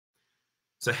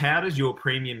So how does your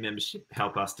premium membership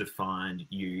help us to find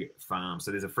you farms?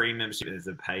 So there's a free membership, there's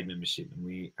a paid membership, and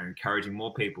we are encouraging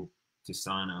more people to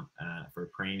sign up for a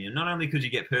premium. Not only could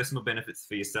you get personal benefits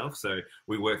for yourself, so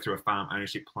we work through a farm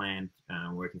ownership plan,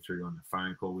 working through on a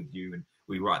phone call with you, and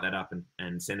we write that up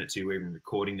and send it to you. We're even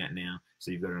recording that now, so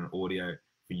you've got an audio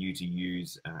for you to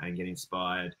use and get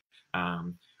inspired.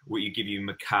 We give you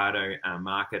Mercado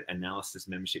market analysis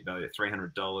membership value at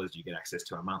 $300. You get access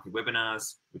to our monthly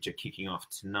webinars, which are kicking off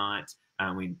tonight.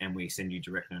 And we send you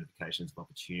direct notifications of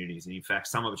opportunities. And in fact,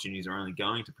 some opportunities are only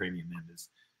going to premium members.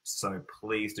 So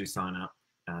please do sign up.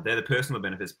 They're the personal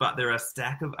benefits, but there are a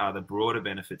stack of other broader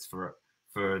benefits for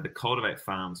the Cultivate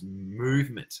Farms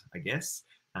movement, I guess.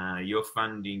 You're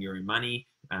funding your own money,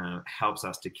 helps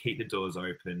us to keep the doors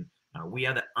open. We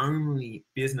are the only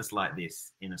business like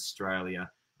this in Australia.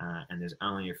 And there's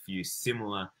only a few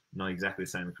similar, not exactly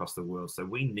the same across the world. So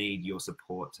we need your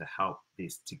support to help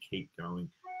this to keep going,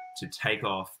 to take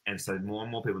off, and so more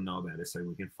and more people know about it, so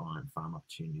we can find farm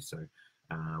opportunities. So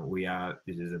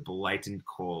this is a blatant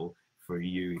call for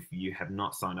you. If you have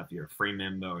not signed up, you're a free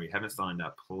member, or you haven't signed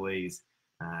up, please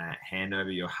hand over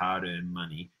your hard-earned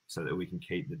money so that we can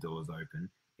keep the doors open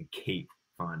and keep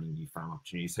finding you farm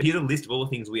opportunities. So here's a list of all the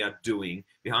things we are doing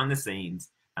behind the scenes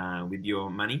with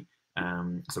your money.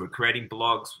 So we're creating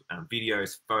blogs,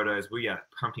 videos, photos. We are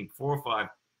pumping 4 or 5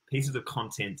 pieces of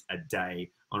content a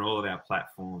day on all of our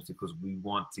platforms because we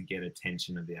want to get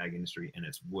attention of the ag industry, and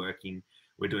it's working.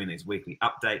 We're doing these weekly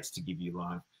updates to give you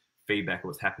live feedback of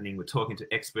what's happening. We're talking to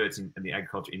experts in the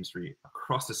agriculture industry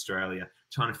across Australia,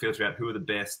 trying to filter out who are the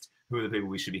best, who are the people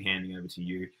we should be handing over to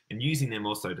you, and using them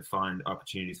also to find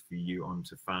opportunities for you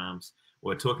onto farms.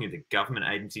 We're talking to government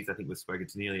agencies. I think we've spoken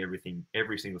to nearly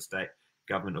every single state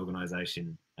government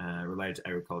organisation related to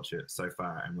agriculture so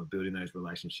far, and we're building those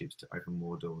relationships to open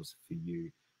more doors for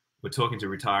you. We're talking to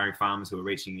retiring farmers who are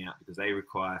reaching out because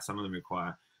some of them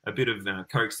require a bit of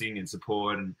coaxing and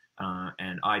support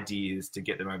and ideas to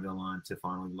get them over the line to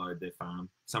finally load their farm.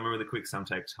 Some are really quick, some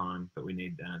take time, but we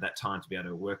need that time to be able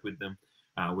to work with them.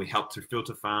 We help to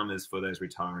filter farmers for those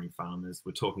retiring farmers.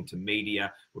 We're talking to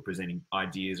media. We're presenting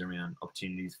ideas around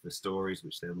opportunities for stories,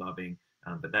 which they're loving.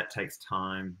 But that takes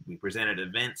time. We present at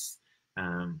events,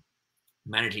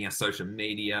 managing our social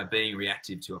media, being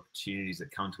reactive to opportunities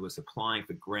that come to us, applying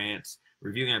for grants,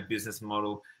 reviewing our business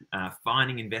model,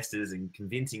 finding investors and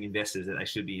convincing investors that they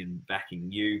should be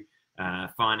backing you,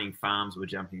 finding farms. We're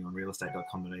jumping on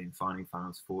realestate.com.au and finding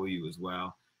farms for you as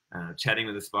well, chatting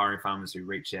with aspiring farmers who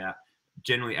reach out,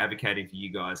 generally advocating for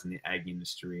you guys in the ag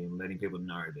industry and letting people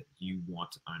know that you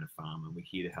want to own a farm and we're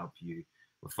here to help you.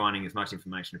 We're finding as much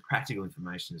information, practical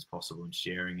information as possible, and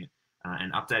sharing it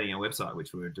and updating our website,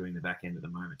 which we're doing the back end at the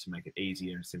moment to make it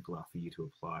easier and simpler for you to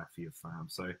apply for your farm.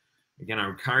 So again, I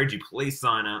encourage you, please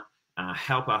sign up,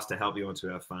 help us to help you onto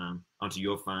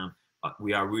your farm.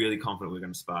 We are really confident we're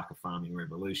going to spark a farming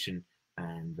revolution,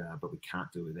 but we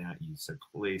can't do it without you. So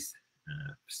please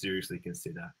seriously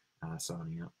consider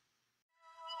signing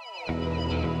up.